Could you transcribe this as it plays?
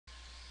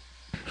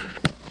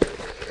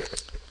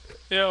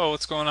Yo,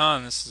 what's going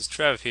on? This is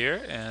Trev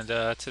here, and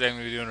today I'm going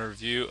to be doing a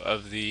review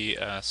of the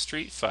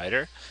Street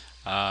Fighter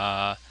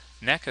uh,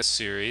 NECA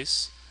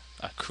series,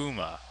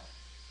 Akuma.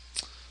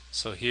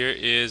 So here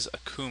is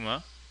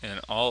Akuma in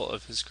all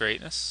of his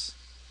greatness.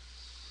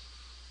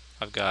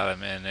 I've got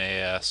him in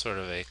a sort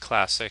of a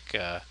classic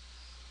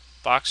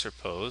boxer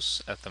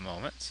pose at the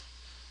moment,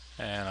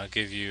 and I'll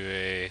give you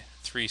a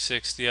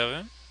 360 of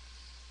him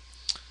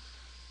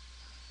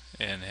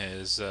in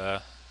his.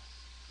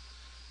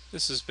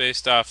 This is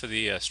based off of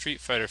the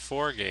Street Fighter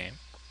 4 game,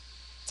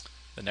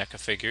 the NECA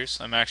figures.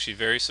 I'm actually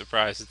very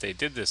surprised that they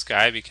did this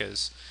guy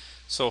because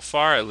so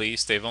far at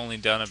least they've only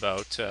done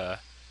about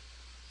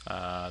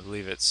I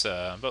believe it's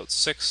about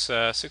six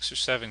or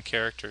seven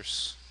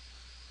characters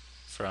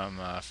from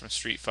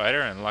Street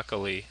Fighter, and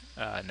luckily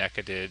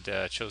NECA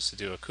did chose to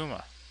do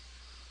Akuma.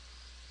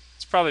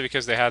 It's probably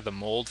because they had the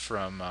mold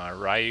from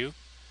Ryu,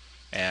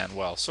 and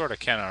well, sort of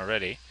Ken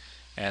already,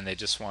 and they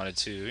just wanted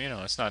to,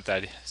 it's not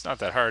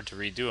that hard to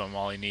redo him.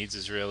 All he needs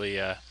is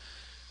really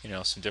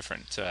some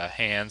different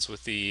hands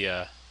with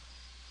the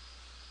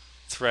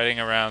threading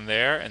around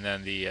there, and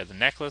then the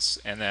necklace,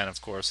 and then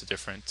of course a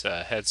different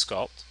head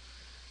sculpt.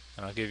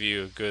 And I'll give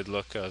you a good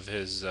look of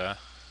his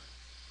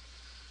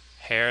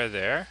hair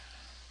there.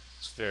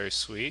 It's very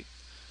sweet,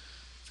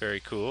 very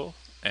cool,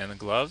 and the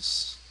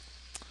gloves,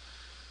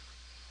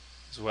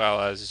 as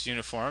well as his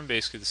uniform,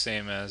 basically the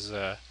same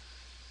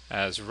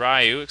as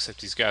Ryu,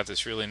 except he's got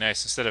this really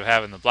nice. Instead of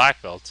having the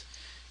black belt,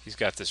 he's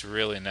got this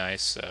really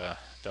nice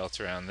belt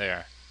around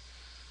there,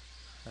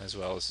 as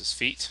well as his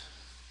feet.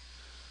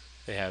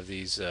 They have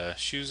these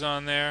shoes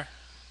on there.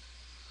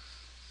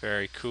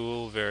 Very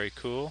cool, very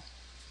cool.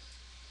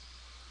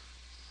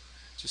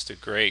 Just a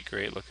great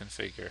looking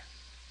figure.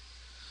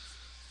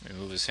 Let me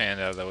move his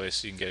hand out of the way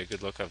so you can get a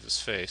good look of his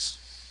face.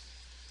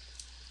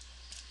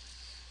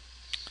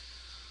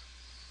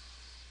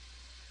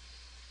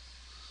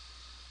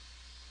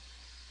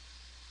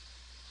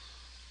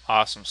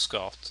 Awesome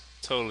sculpt.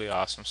 Totally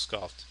awesome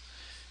sculpt.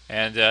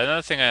 And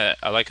another thing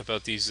I like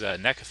about these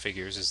NECA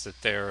figures is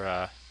that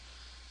their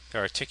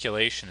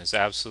articulation is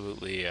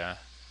absolutely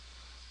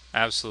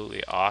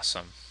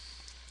awesome.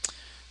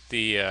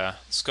 The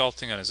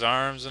sculpting on his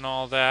arms and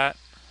all that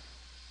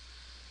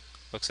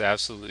looks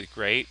absolutely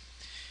great.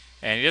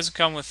 And he doesn't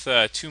come with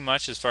too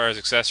much as far as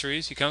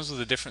accessories. He comes with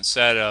a different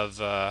set of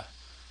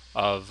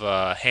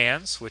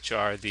hands, which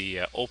are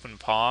the open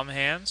palm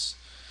hands.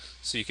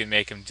 So you can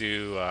make him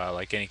do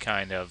like any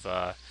kind of,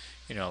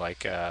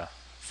 like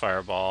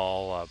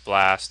fireball,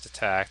 blast,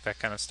 attack, that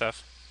kind of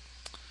stuff.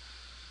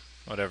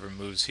 Whatever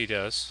moves he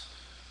does.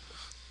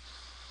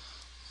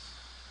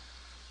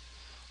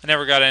 I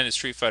never got into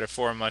Street Fighter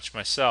 4 much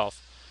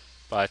myself,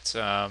 but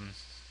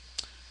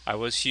I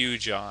was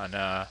huge on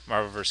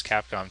Marvel vs.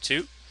 Capcom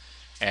 2,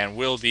 and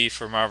will be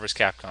for Marvel vs.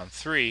 Capcom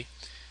 3,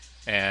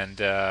 and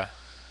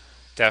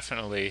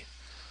definitely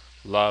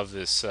love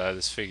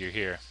this figure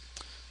here.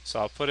 So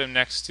I'll put him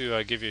next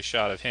to give you a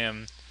shot of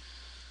him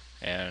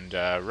and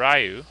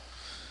Ryu,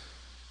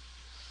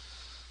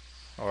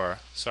 or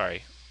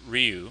sorry,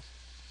 Ryu.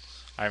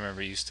 I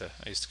remember I used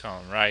to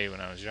call him Ryu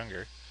when I was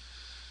younger.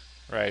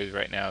 Ryu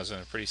right now is in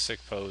a pretty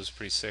sick pose,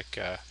 pretty sick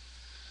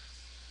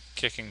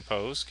kicking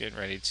pose, getting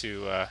ready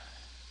to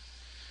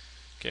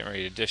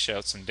dish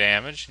out some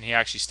damage. And he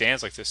actually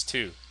stands like this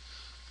too.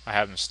 I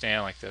have him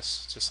stand like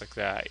this, just like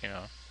that,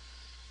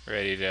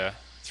 ready to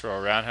throw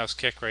a roundhouse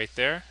kick right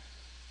there.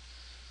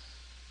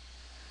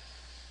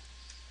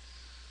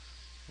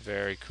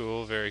 Very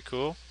cool, very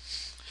cool.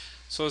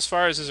 So as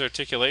far as his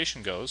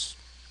articulation goes,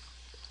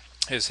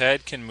 his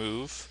head can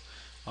move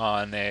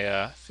on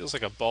a feels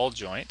like a ball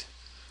joint.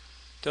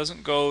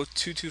 Doesn't go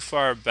too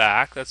far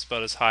back. That's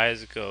about as high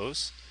as it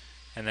goes,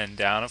 and then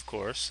down, of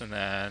course, and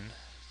then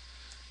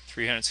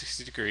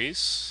 360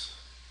 degrees,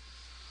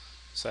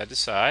 side to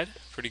side.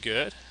 Pretty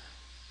good.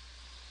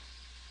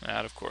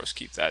 And of course,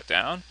 keep that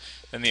down.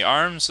 Then the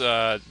arms.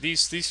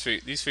 These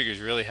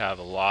figures really have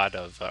a lot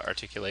of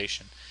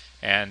articulation,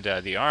 and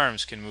the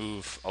arms can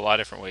move a lot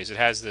of different ways. It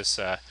has this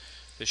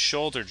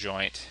shoulder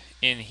joint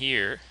in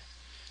here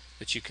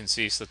that you can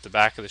see, so that the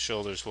back of the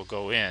shoulders will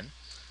go in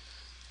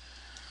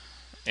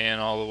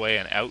all the way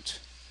and out,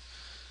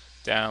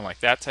 down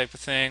like that type of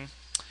thing.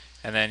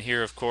 And then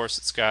here, of course,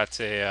 it's got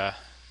the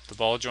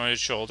ball jointed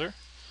shoulder,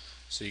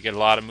 so you get a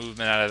lot of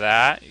movement out of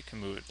that. You can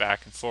move it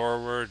back and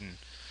forward, and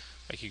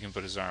like you can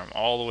put his arm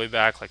all the way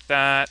back like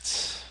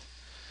that,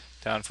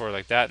 down forward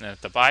like that. And then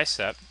at the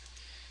bicep,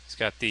 he's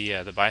got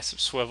the bicep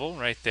swivel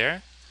right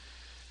there,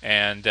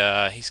 and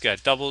he's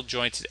got double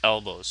jointed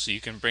elbows, so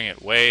you can bring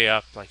it way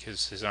up, like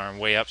his arm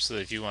way up, so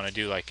that if you want to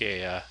do like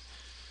a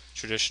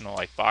traditional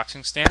like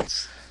boxing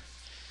stance,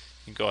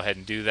 you can go ahead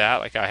and do that,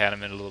 like I had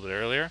him in a little bit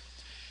earlier.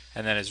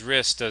 And then his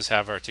wrist does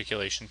have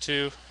articulation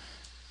too.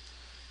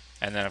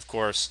 And then of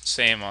course,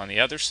 same on the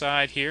other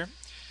side here,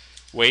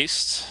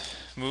 waist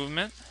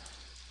movement.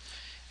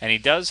 And he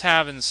does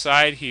have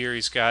inside here,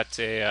 he's got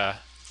a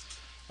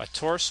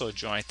torso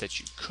joint that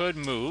you could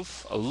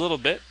move a little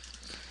bit,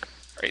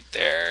 right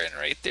there and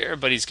right there.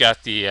 But he's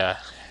got the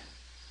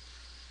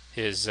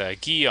his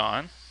gi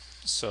on,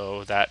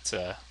 so that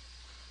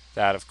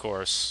that of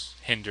course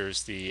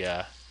hinders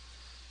the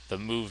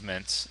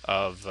movement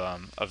of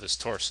his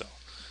torso.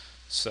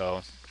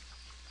 So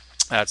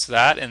that's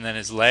that. And then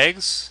his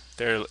legs,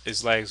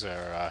 his legs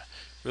are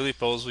really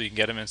posable. You can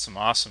get him in some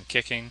awesome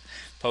kicking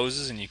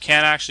poses, and you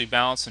can't actually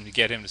balance him to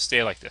get him to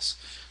stay like this.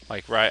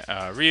 Like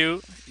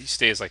Ryu, he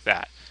stays like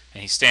that,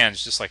 and he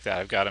stands just like that.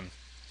 I've got him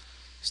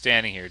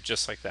standing here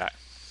just like that.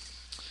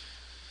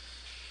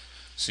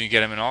 So you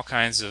get him in all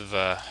kinds of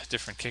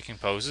different kicking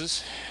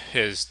poses.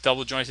 His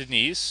double jointed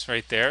knees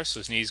right there, so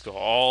his knees go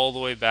all the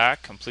way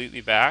back,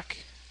 completely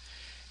back,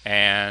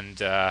 and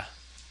yeah,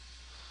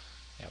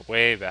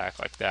 way back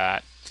like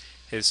that.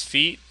 His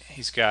feet,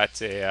 he's got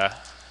a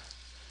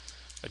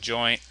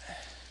joint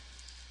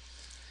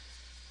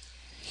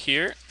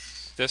here.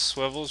 This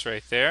swivels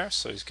right there,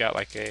 so he's got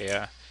like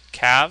a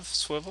calf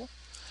swivel,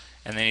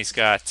 and then he's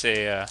got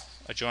a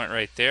joint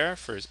right there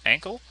for his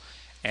ankle,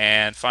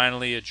 and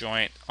finally a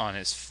joint on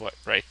his foot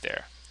right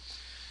there.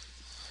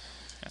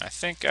 And I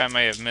think I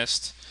may have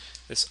missed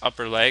this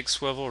upper leg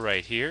swivel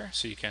right here,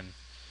 so you can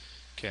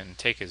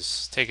take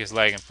his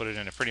leg and put it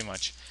into pretty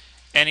much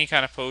any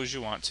kind of pose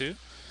you want to,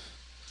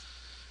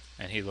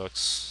 and he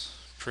looks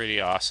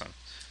pretty awesome.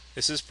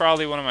 This is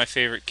probably one of my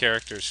favorite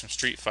characters from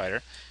Street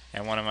Fighter,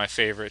 and one of my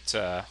favorite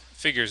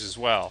figures as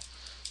well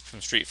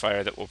from Street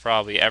Fighter that we'll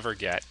probably ever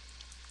get.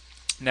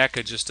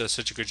 NECA just does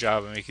such a good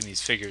job of making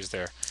these figures.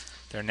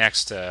 They're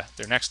next to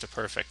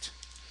perfect,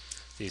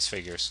 these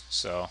figures.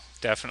 So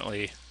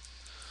definitely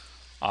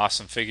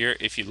awesome figure.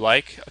 If you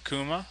like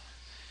Akuma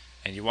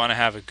and you want to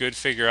have a good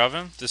figure of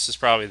him, this is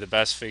probably the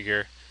best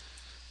figure,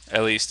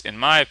 at least in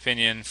my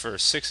opinion, for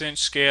 6-inch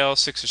scale,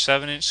 6 or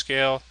 7-inch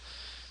scale,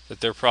 that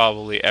there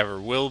probably ever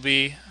will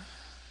be.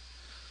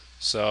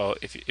 So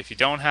if you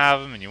don't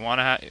have him and you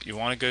want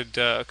a good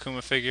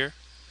Akuma figure,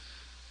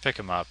 pick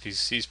him up.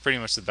 He's pretty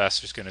much the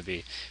best there's going to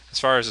be.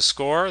 As far as a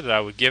score that I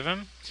would give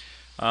him,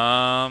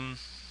 I'd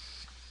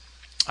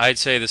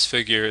say this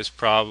figure is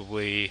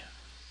probably,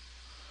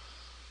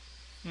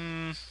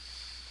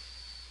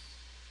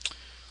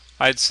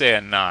 I'd say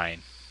a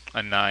 9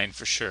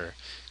 for sure,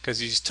 because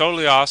he's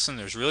totally awesome.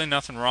 There's really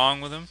nothing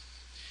wrong with him.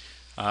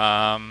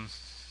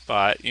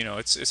 But you know,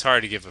 it's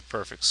hard to give a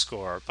perfect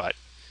score, but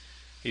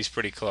he's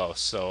pretty close.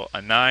 So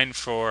a 9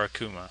 for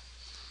Akuma.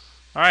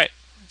 All right.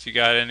 If you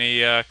got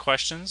any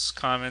questions,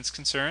 comments,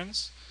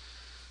 concerns,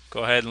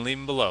 go ahead and leave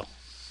them below.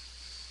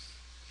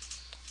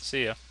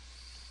 See ya.